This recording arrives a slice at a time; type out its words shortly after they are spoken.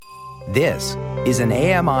This is an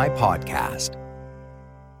AMI podcast.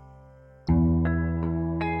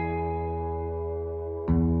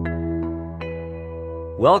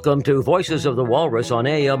 Welcome to Voices of the Walrus on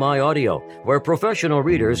AMI Audio, where professional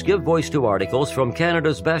readers give voice to articles from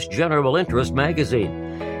Canada's best general interest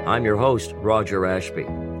magazine. I'm your host, Roger Ashby.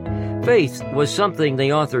 Faith was something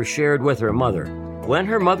the author shared with her mother. When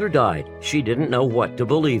her mother died, she didn't know what to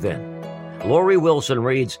believe in. Lori Wilson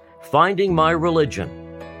reads, Finding My Religion.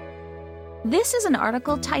 This is an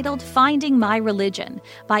article titled Finding My Religion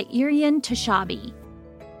by Irian Tashabi.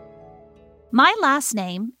 My last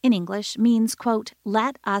name, in English, means, quote,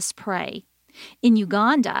 let us pray. In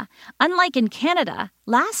Uganda, unlike in Canada,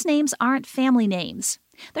 last names aren't family names.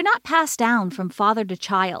 They're not passed down from father to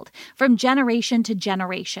child, from generation to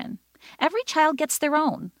generation. Every child gets their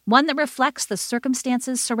own, one that reflects the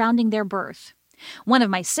circumstances surrounding their birth. One of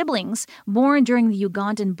my siblings, born during the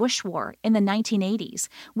Ugandan Bush War in the 1980s,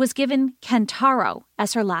 was given Kentaro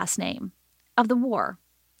as her last name of the war.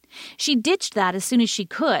 She ditched that as soon as she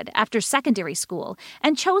could after secondary school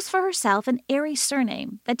and chose for herself an airy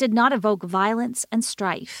surname that did not evoke violence and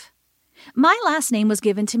strife. My last name was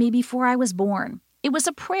given to me before I was born. It was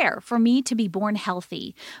a prayer for me to be born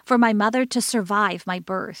healthy, for my mother to survive my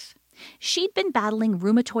birth. She'd been battling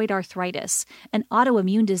rheumatoid arthritis, an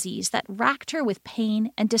autoimmune disease that racked her with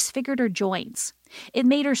pain and disfigured her joints. It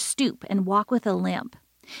made her stoop and walk with a limp.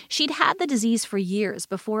 She'd had the disease for years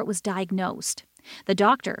before it was diagnosed. The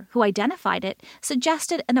doctor, who identified it,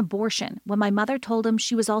 suggested an abortion when my mother told him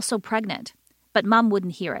she was also pregnant. But Mum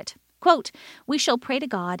wouldn't hear it. Quote, we shall pray to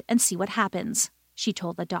God and see what happens, she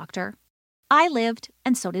told the doctor. I lived,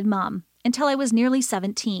 and so did Mum, until I was nearly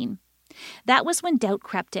 17. That was when doubt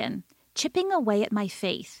crept in, chipping away at my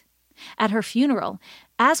faith. At her funeral,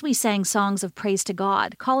 as we sang songs of praise to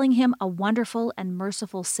God, calling him a wonderful and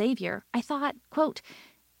merciful Savior, I thought, quote,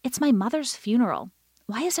 it's my mother's funeral.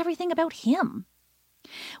 Why is everything about him?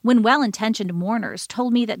 When well-intentioned mourners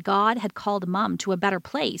told me that God had called Mum to a better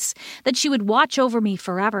place, that she would watch over me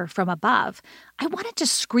forever from above, I wanted to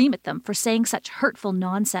scream at them for saying such hurtful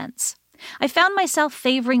nonsense. I found myself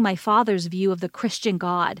favoring my father's view of the Christian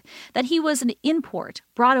God, that he was an import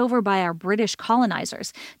brought over by our British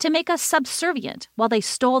colonizers to make us subservient while they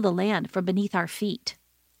stole the land from beneath our feet.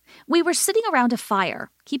 We were sitting around a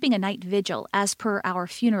fire, keeping a night vigil as per our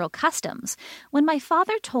funeral customs, when my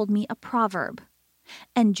father told me a proverb.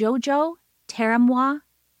 Enjojo, teramwa,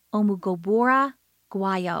 omugobora,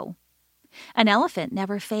 guayo. An elephant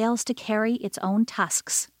never fails to carry its own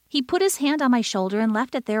tusks. He put his hand on my shoulder and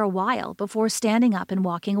left it there a while before standing up and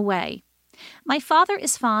walking away. My father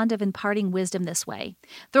is fond of imparting wisdom this way,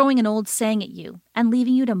 throwing an old saying at you and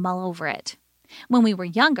leaving you to mull over it. When we were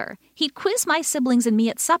younger, he'd quiz my siblings and me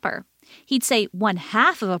at supper. He'd say one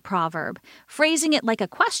half of a proverb, phrasing it like a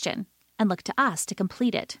question, and look to us to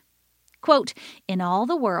complete it. Quote, in all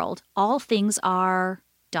the world, all things are... ...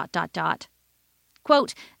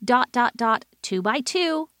 Quote, ... 2 by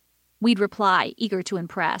 2. We'd reply, eager to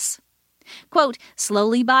impress. Quote,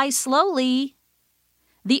 slowly by slowly.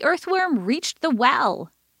 The earthworm reached the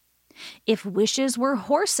well. If wishes were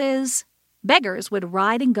horses, beggars would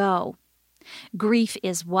ride and go. Grief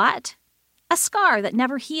is what? A scar that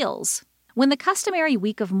never heals. When the customary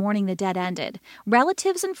week of mourning the dead ended,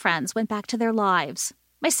 relatives and friends went back to their lives.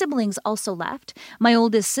 My siblings also left, my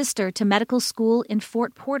oldest sister to medical school in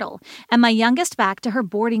Fort Portal, and my youngest back to her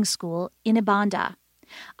boarding school in Ibanda.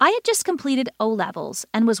 I had just completed O-levels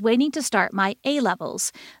and was waiting to start my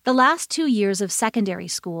A-levels, the last 2 years of secondary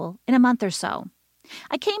school, in a month or so.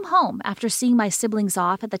 I came home after seeing my siblings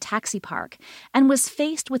off at the taxi park and was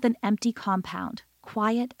faced with an empty compound,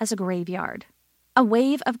 quiet as a graveyard. A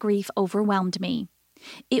wave of grief overwhelmed me.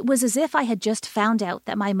 It was as if I had just found out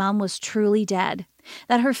that my mum was truly dead,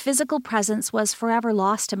 that her physical presence was forever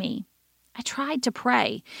lost to me. I tried to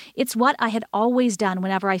pray. It's what I had always done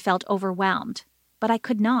whenever I felt overwhelmed. But I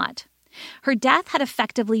could not. Her death had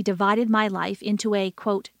effectively divided my life into a,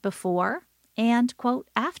 quote, before and, quote,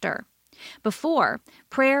 after. Before,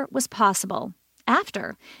 prayer was possible.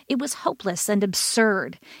 After, it was hopeless and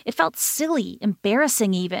absurd. It felt silly,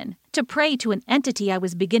 embarrassing even, to pray to an entity I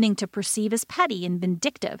was beginning to perceive as petty and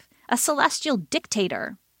vindictive, a celestial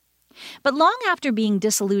dictator. But long after being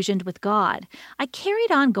disillusioned with God, I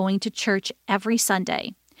carried on going to church every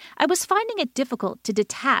Sunday. I was finding it difficult to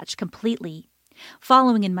detach completely.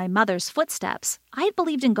 Following in my mother's footsteps, I had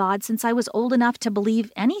believed in God since I was old enough to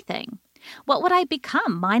believe anything. What would I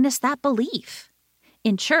become minus that belief?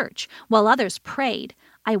 In church, while others prayed,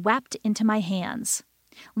 I wept into my hands.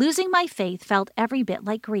 Losing my faith felt every bit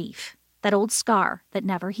like grief, that old scar that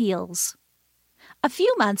never heals. A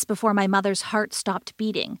few months before my mother's heart stopped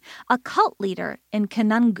beating, a cult leader in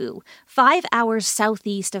Kanungu, 5 hours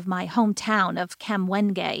southeast of my hometown of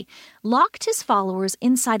Kamwenge, locked his followers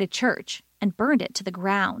inside a church and burned it to the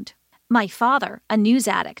ground. My father, a news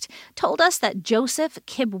addict, told us that Joseph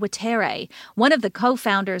Kibwetere, one of the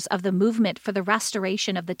co-founders of the movement for the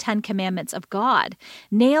restoration of the 10 Commandments of God,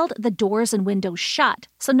 nailed the doors and windows shut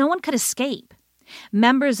so no one could escape.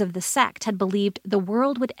 Members of the sect had believed the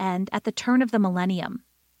world would end at the turn of the millennium.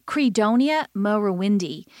 Credonia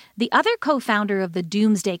Murewindi, the other co-founder of the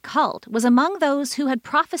Doomsday Cult, was among those who had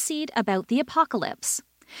prophesied about the apocalypse.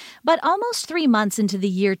 But almost 3 months into the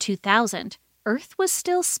year 2000, Earth was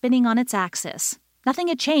still spinning on its axis. Nothing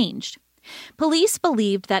had changed. Police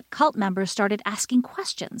believed that cult members started asking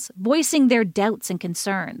questions, voicing their doubts and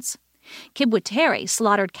concerns. Kibwetere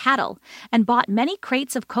slaughtered cattle and bought many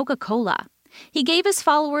crates of Coca-Cola. He gave his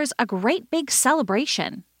followers a great big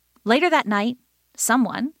celebration. Later that night,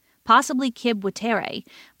 someone, possibly Kibwetere,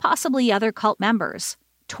 possibly other cult members,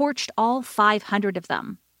 torched all 500 of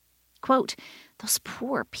them. Quote, "Those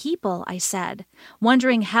poor people," I said,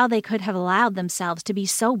 wondering how they could have allowed themselves to be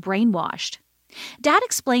so brainwashed. Dad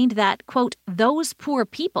explained that, quote, "those poor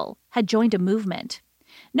people" had joined a movement.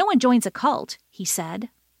 "No one joins a cult," he said.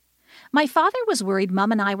 My father was worried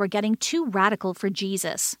Mom and I were getting too radical for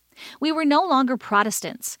Jesus. We were no longer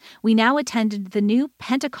Protestants. We now attended the new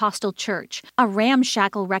Pentecostal church, a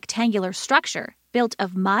ramshackle rectangular structure built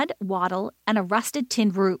of mud, wattle, and a rusted tin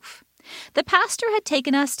roof. The pastor had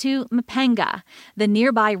taken us to Mpanga, the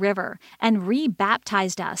nearby river, and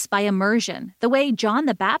re-baptized us by immersion, the way John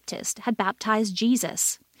the Baptist had baptized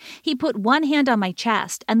Jesus. He put one hand on my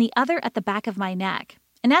chest and the other at the back of my neck.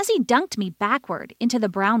 And as he dunked me backward into the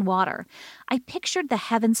brown water, I pictured the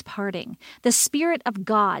heavens parting, the Spirit of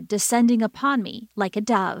God descending upon me like a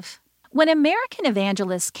dove. When American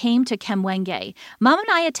evangelists came to Kamwenge, Mom and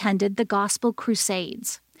I attended the Gospel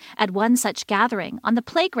Crusades. At one such gathering, on the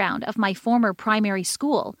playground of my former primary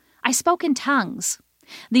school, I spoke in tongues.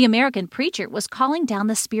 The American preacher was calling down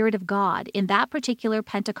the Spirit of God in that particular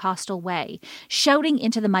Pentecostal way, shouting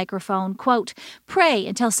into the microphone, quote, "Pray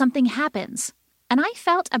until something happens." And I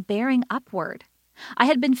felt a bearing upward. I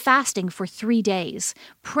had been fasting for 3 days,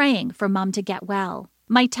 praying for Mom to get well.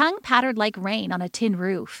 My tongue pattered like rain on a tin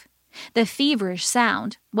roof. The feverish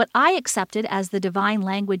sound, what I accepted as the divine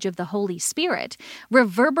language of the Holy Spirit,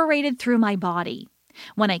 reverberated through my body.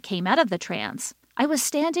 When I came out of the trance, I was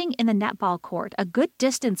standing in the netball court a good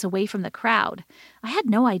distance away from the crowd. I had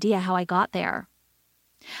no idea how I got there.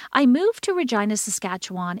 I moved to Regina,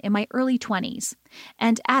 Saskatchewan in my early 20s,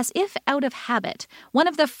 and as if out of habit, one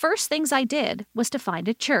of the first things I did was to find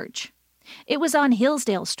a church. It was on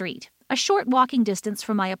Hillsdale Street, a short walking distance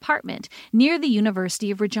from my apartment near the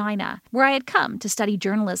University of Regina, where I had come to study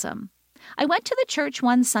journalism. I went to the church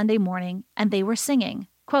one Sunday morning, and they were singing,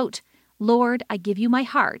 quote, "Lord, I give you my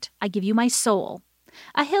heart, I give you my soul,"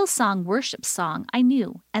 a Hillsong worship song I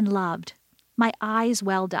knew and loved. My eyes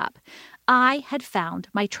welled up. I had found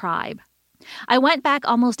my tribe. I went back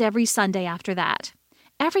almost every Sunday after that.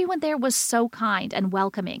 Everyone there was so kind and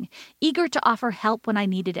welcoming, eager to offer help when I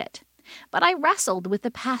needed it. But I wrestled with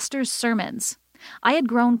the pastor's sermons. I had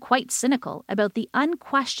grown quite cynical about the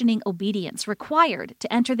unquestioning obedience required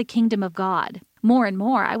to enter the kingdom of God. More and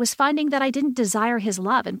more, I was finding that I didn't desire his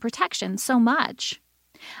love and protection so much.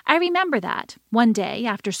 I remember that, one day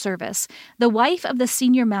after service, the wife of the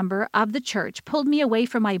senior member of the church pulled me away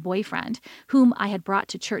from my boyfriend, whom I had brought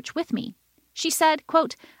to church with me. She said,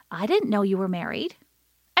 quote, "I didn't know you were married."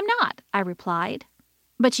 "I'm not," I replied.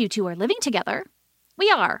 "But you two are living together."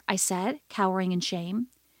 "We are," I said, cowering in shame.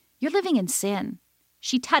 "You're living in sin."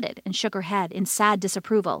 She tutted and shook her head in sad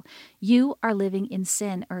disapproval. "You are living in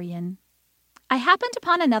sin, Urian." I happened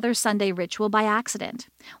upon another Sunday ritual by accident.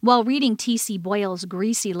 While reading T.C. Boyle's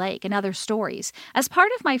Greasy Lake and Other Stories as part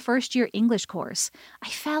of my first-year English course, I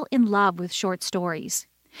fell in love with short stories.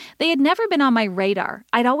 They had never been on my radar.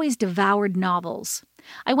 I'd always devoured novels.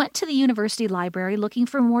 I went to the university library looking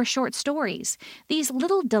for more short stories, these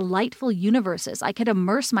little delightful universes I could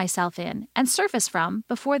immerse myself in and surface from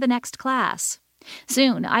before the next class.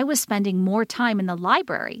 Soon, I was spending more time in the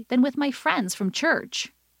library than with my friends from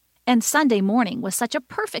church. And Sunday morning was such a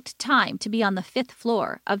perfect time to be on the 5th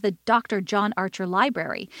floor of the Dr. John Archer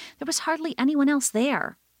Library. There was hardly anyone else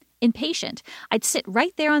there. Impatient, I'd sit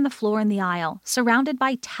right there on the floor in the aisle, surrounded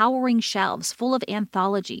by towering shelves full of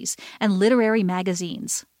anthologies and literary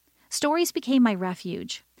magazines. Stories became my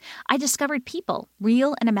refuge. I discovered people,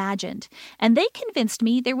 real and imagined, and they convinced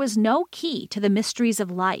me there was no key to the mysteries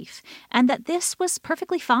of life, and that this was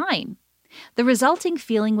perfectly fine. The resulting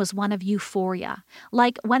feeling was one of euphoria,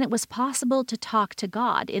 like when it was possible to talk to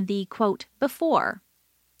God in the, quote, before.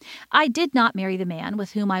 I did not marry the man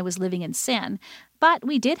with whom I was living in sin, but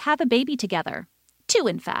we did have a baby together. 2,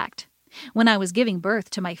 in fact. When I was giving birth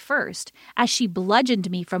to my first, as she bludgeoned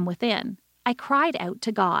me from within, I cried out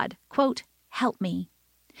to God, quote, help me.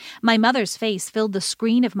 My mother's face filled the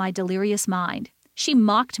screen of my delirious mind. She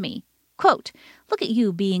mocked me. Quote, look at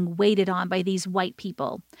you being waited on by these white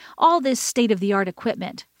people. All this state-of-the-art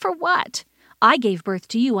equipment. For what? I gave birth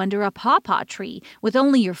to you under a pawpaw tree, with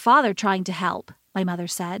only your father trying to help, my mother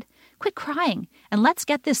said. Quit crying, and let's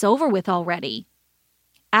get this over with already.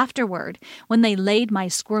 Afterward, when they laid my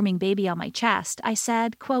squirming baby on my chest, I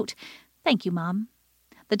said, quote, thank you, Mom.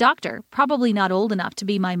 The doctor, probably not old enough to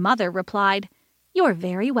be my mother, replied, you're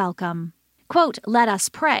very welcome. Quote, let us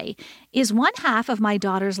pray, is one half of my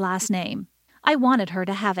daughter's last name. I wanted her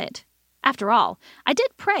to have it. After all, I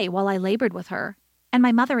did pray while I labored with her, and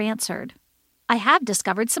my mother answered. I have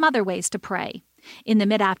discovered some other ways to pray. In the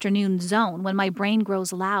mid-afternoon zone, when my brain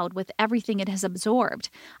grows loud with everything it has absorbed,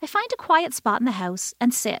 I find a quiet spot in the house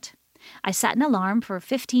and sit. I set an alarm for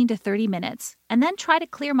 15 to 30 minutes, and then try to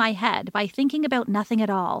clear my head by thinking about nothing at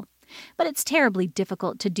all. But it's terribly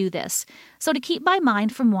difficult to do this, so to keep my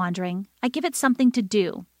mind from wandering, I give it something to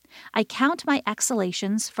do. I count my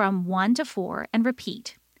exhalations from 1 to 4 and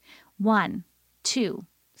repeat. 1, 2,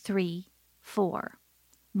 3, 4.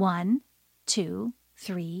 1, 2,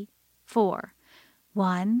 3, 4.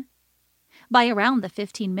 1. By around the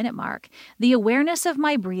 15-minute mark, the awareness of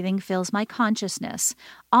my breathing fills my consciousness,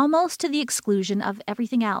 almost to the exclusion of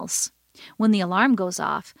everything else. When the alarm goes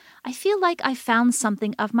off, I feel like I found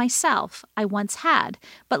something of myself I once had,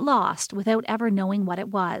 but lost without ever knowing what it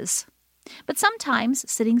was. But sometimes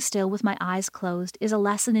sitting still with my eyes closed is a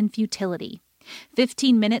lesson in futility.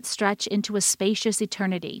 15 minutes stretch into a spacious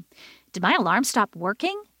eternity. Did my alarm stop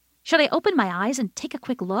working? Should I open my eyes and take a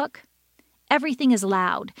quick look? Everything is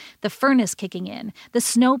loud, the furnace kicking in, the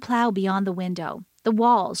snowplow beyond the window, the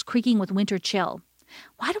walls creaking with winter chill.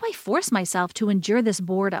 Why do I force myself to endure this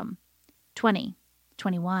boredom? 20,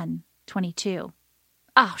 21, 22.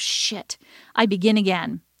 Oh, shit. I begin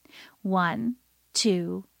again. 1,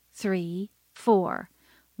 2, 3, 4.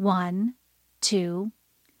 1, 2.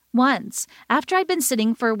 Once, after I'd been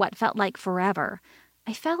sitting for what felt like forever,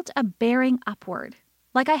 I felt a bearing upward,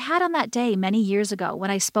 like I had on that day many years ago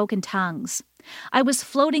when I spoke in tongues. I was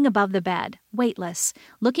floating above the bed, weightless,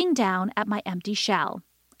 looking down at my empty shell.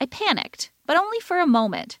 I panicked, but only for a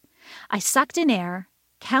moment. I sucked in air,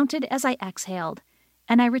 counted as I exhaled,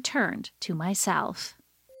 and I returned to myself.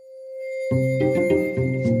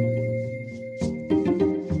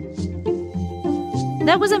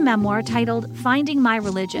 That was a memoir titled Finding My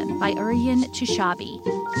Religion by Urian Tushabi.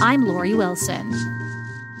 I'm Lori Wilson.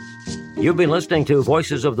 You've been listening to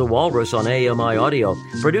Voices of the Walrus on AMI Audio,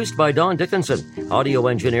 produced by Don Dickinson, audio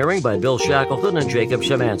engineering by Bill Shackleton and Jacob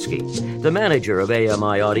Szymanski. The manager of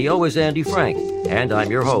AMI Audio is Andy Frank, and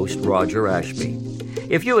I'm your host, Roger Ashby.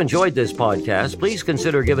 If you enjoyed this podcast, please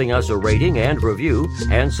consider giving us a rating and review,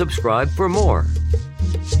 and subscribe for more.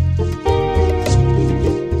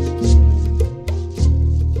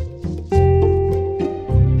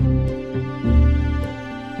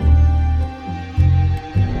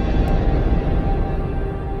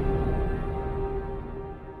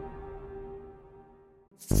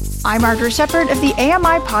 I'm Margaret Shepard of the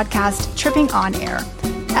AMI podcast, Tripping on Air.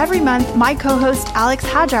 Every month, my co-host Alex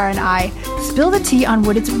Hajar and I spill the tea on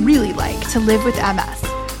what it's really like to live with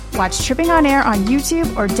MS. Watch Tripping on Air on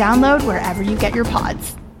YouTube or download wherever you get your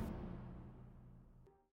pods.